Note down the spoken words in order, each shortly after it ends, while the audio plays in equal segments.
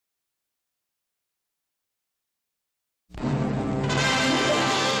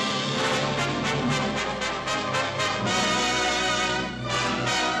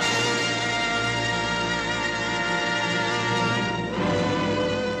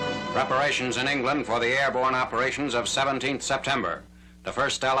Preparations in England for the airborne operations of 17th September. The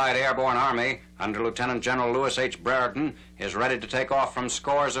 1st Allied Airborne Army, under Lieutenant General Louis H. Brereton, is ready to take off from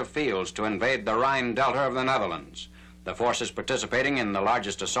scores of fields to invade the Rhine Delta of the Netherlands. The forces participating in the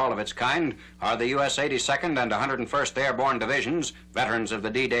largest assault of its kind are the U.S. 82nd and 101st Airborne Divisions, veterans of the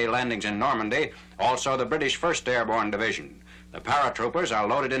D-Day landings in Normandy, also the British 1st Airborne Division. The Paratroopers are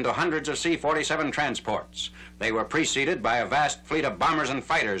loaded into hundreds of C-47 transports. They were preceded by a vast fleet of bombers and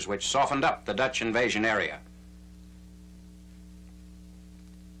fighters which softened up the Dutch invasion area.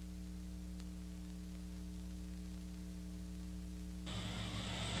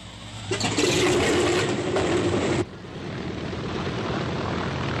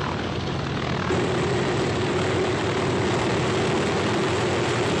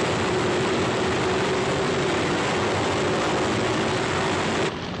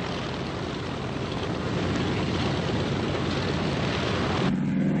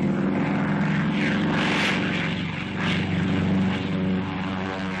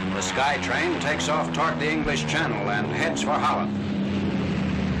 The Sky Train takes off toward the English Channel and heads for Holland.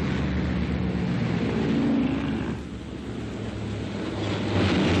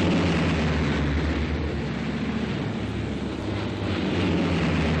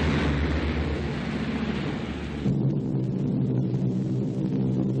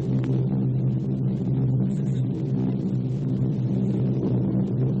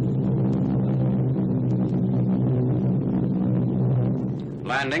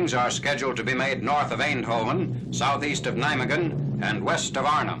 Landings are scheduled to be made north of Eindhoven, southeast of Nijmegen, and west of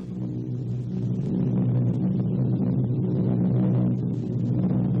Arnhem.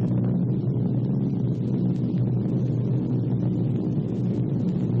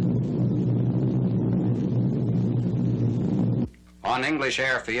 On English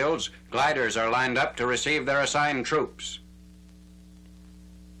airfields, gliders are lined up to receive their assigned troops.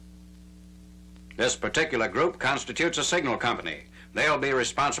 This particular group constitutes a signal company. They'll be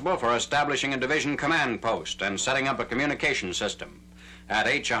responsible for establishing a division command post and setting up a communication system. At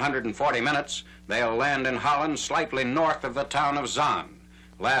H140 minutes, they'll land in Holland slightly north of the town of Zaan.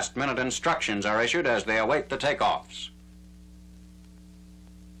 Last-minute instructions are issued as they await the takeoffs.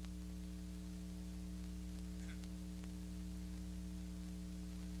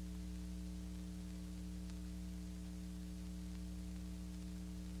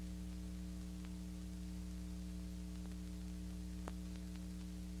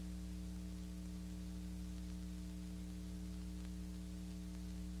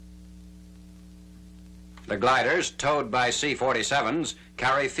 The gliders, towed by C-47s,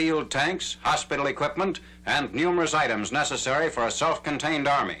 carry field tanks, hospital equipment, and numerous items necessary for a self-contained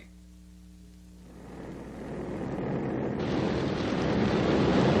army.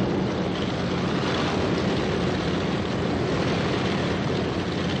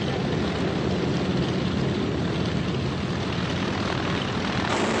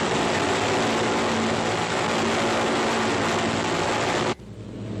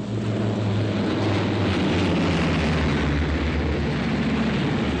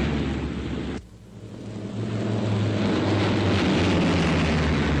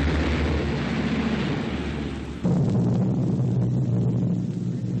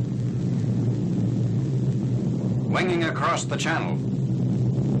 Winging across the channel.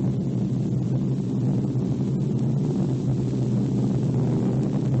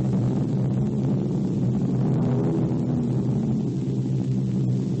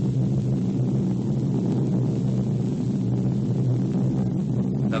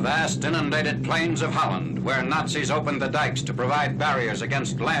 The vast inundated plains of Holland, where Nazis opened the dikes to provide barriers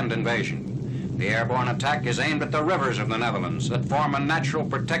against land invasion. The airborne attack is aimed at the rivers of the Netherlands that form a natural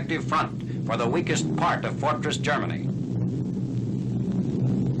protective front for the weakest part of Fortress Germany.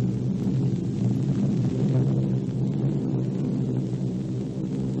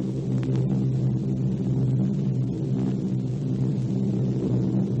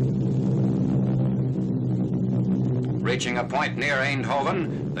 Reaching a point near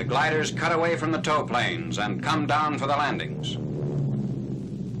Eindhoven, the gliders cut away from the tow planes and come down for the landings.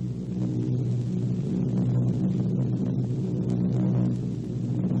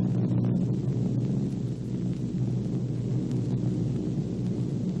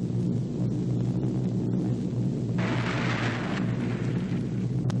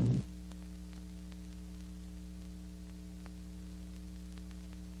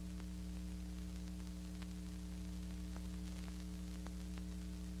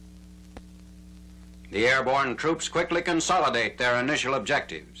 The airborne troops quickly consolidate their initial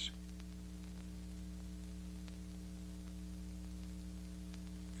objectives.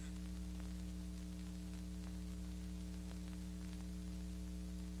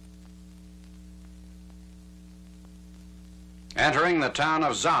 Entering the town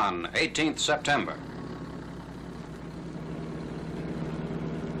of Zaan, 18th September.